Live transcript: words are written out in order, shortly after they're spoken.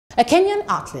A Kenyan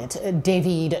athlete,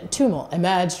 David Tumo,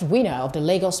 emerged winner of the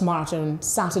Lagos Marathon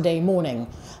Saturday morning.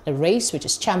 The race, which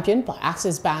is championed by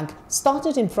Access Bank,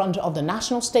 started in front of the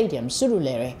National Stadium,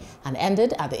 Surulere, and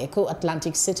ended at the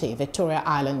Eco-Atlantic City, Victoria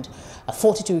Island, a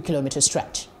 42-kilometer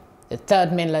stretch. The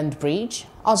third mainland bridge,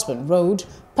 Osborne Road,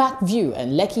 Park View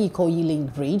and Lekki-Ikoyi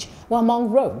Link Bridge were among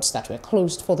roads that were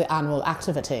closed for the annual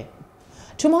activity.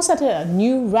 Tumo set a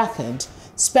new record,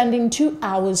 spending 2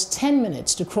 hours 10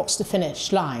 minutes to cross the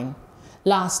finish line.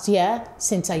 Last year,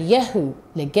 Sintayehu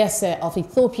Legese of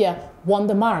Ethiopia won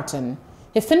the marathon.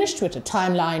 He finished with a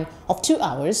timeline of 2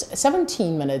 hours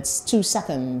 17 minutes 2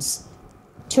 seconds.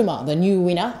 Tumo, the new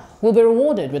winner, will be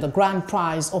rewarded with a grand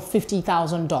prize of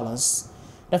 $50,000.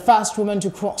 The first woman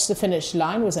to cross the finish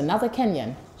line was another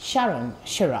Kenyan, Sharon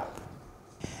Shirap.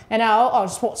 And now our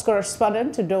sports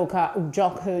correspondent, Udoka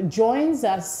Ujoku, joins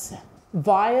us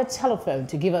via telephone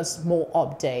to give us more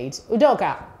updates.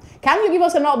 Udoka, can you give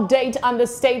us an update on the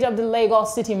state of the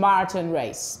Lagos City Marathon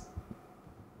race?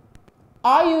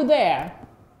 Are you there?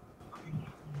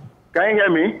 Can you hear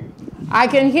me? I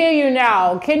can hear you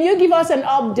now. Can you give us an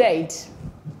update?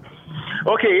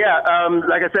 Okay, yeah.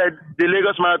 Like I said, the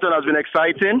Lagos Marathon has been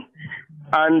exciting,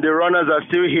 and the runners are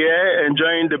still here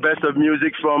enjoying the best of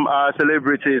music from our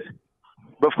celebrities.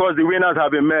 But of course, the winners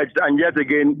have emerged, and yet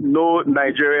again, no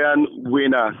Nigerian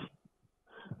winners.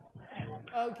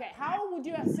 Okay, how would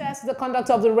you assess the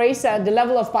conduct of the race and the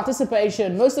level of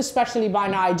participation, most especially by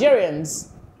Nigerians?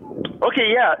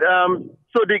 Okay, yeah.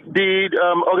 So the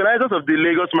organizers of the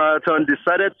Lagos Marathon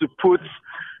decided to put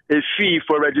a fee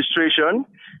for registration.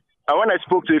 And when I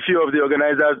spoke to a few of the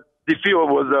organizers, the fee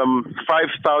was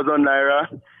 5,000 naira.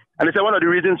 And they said one of the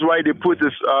reasons why they put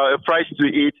a price to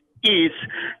it is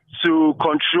to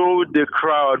control the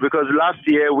crowd, because last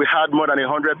year we had more than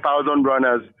 100,000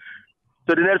 runners.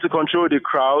 So they needed to control the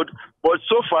crowd. But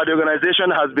so far, the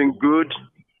organization has been good.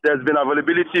 There's been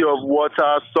availability of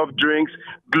water, soft drinks,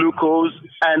 glucose,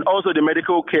 and also the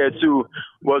medical care too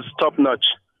was top-notch.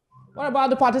 What about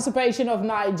the participation of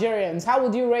Nigerians? How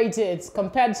would you rate it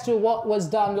compared to what was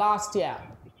done last year?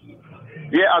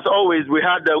 Yeah, as always, we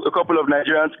had a couple of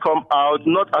Nigerians come out,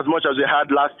 not as much as we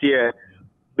had last year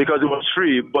because it was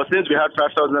free. But since we had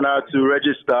 5,000 naira to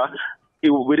register,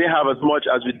 we didn't have as much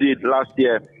as we did last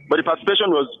year. But the participation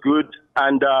was good,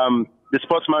 and the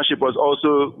sportsmanship was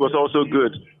also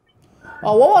good.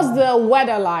 What was the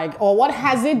weather like, or what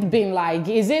has it been like?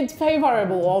 Is it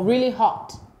favorable or really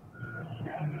hot?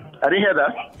 I didn't hear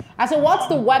that. I said, what's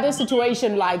the weather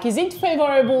situation like? Is it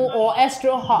favorable or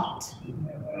extra hot?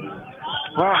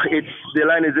 Wow, the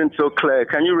line isn't so clear.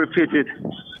 Can you repeat it?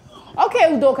 Okay,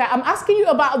 Udoka, I'm asking you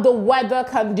about the weather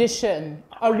condition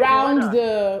around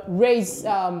the race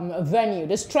venue,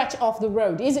 the stretch of the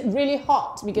road. Is it really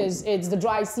hot because it's the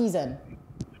dry season?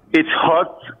 It's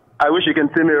hot. I wish you can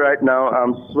see me right now.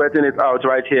 I'm sweating it out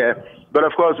right here. But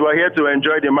of course, we're here to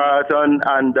enjoy the marathon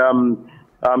and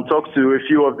talk to a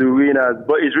few of the winners.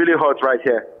 But it's really hot right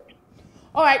here.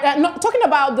 All right, talking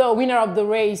about the winner of the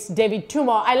race, David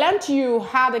Tumo, I learned you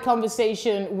had a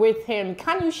conversation with him.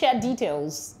 Can you share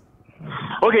details?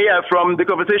 Okay, yeah, from the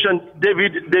conversation,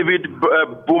 David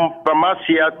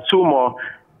Bumbamasya Tumo,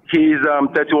 he's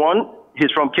 31,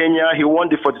 he's from Kenya, he won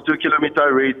the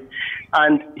 42-kilometer race,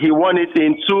 and he won it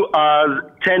in 2 hours,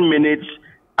 10 minutes,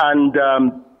 and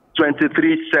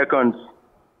 23 seconds.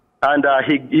 And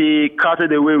he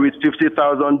carted away with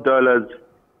 $50,000.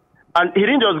 And he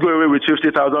didn't just go away with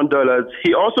 $50,000.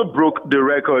 He also broke the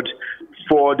record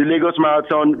for the Lagos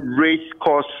Marathon race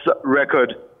course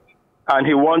record. And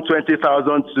he won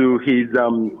 20,000 to his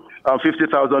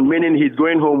 50,000, meaning he's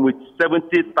going home with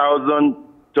 $70,000.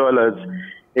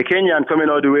 A Kenyan coming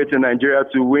all the way to Nigeria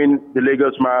to win the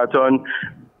Lagos Marathon.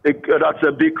 That's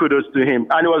a big kudos to him.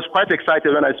 And I was quite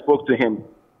excited when I spoke to him.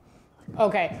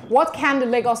 Okay. What can the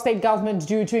Lagos state government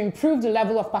do to improve the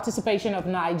level of participation of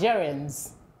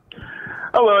Nigerians?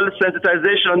 Oh, well,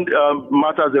 sensitization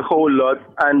matters a whole lot.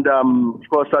 And, of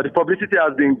course, the publicity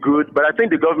has been good, but I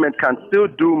think the government can still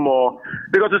do more.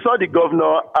 Because we saw the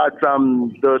governor at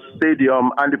the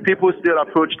stadium, and the people still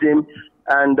approached him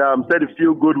and said a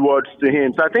few good words to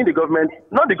him. So I think the government,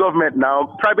 not the government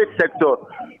now, private sector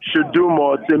should do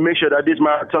more to make sure that this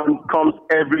marathon comes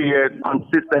every year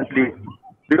consistently.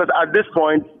 Because at this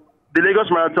point, the Lagos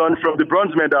Marathon, from the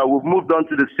bronze medal, we've moved on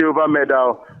to the silver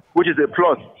medal, which is a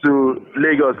plus to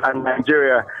Lagos and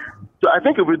Nigeria. So I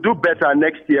think if we do better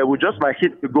next year, we just might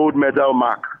hit the gold medal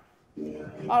mark.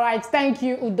 All right, thank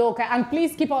you, Udoka. And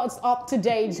please keep us up to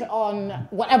date on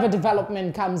whatever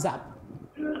development comes up.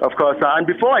 Of course. And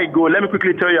before I go, let me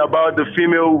quickly tell you about the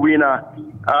female winner.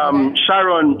 Okay.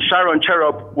 Sharon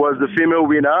Cherop was the female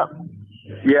winner.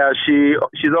 Yeah,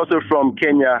 she's also from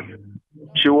Kenya.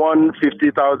 She won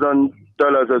 $50,000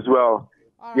 as well.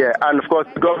 All right, Yeah, all and right. of course,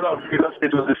 the governor of Lagos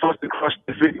State was the first to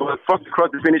cross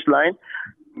the finish line,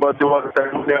 but it was a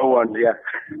ceremonial one. Yeah.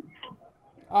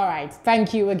 All right.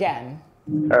 Thank you again.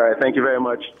 All right. Thank you very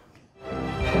much.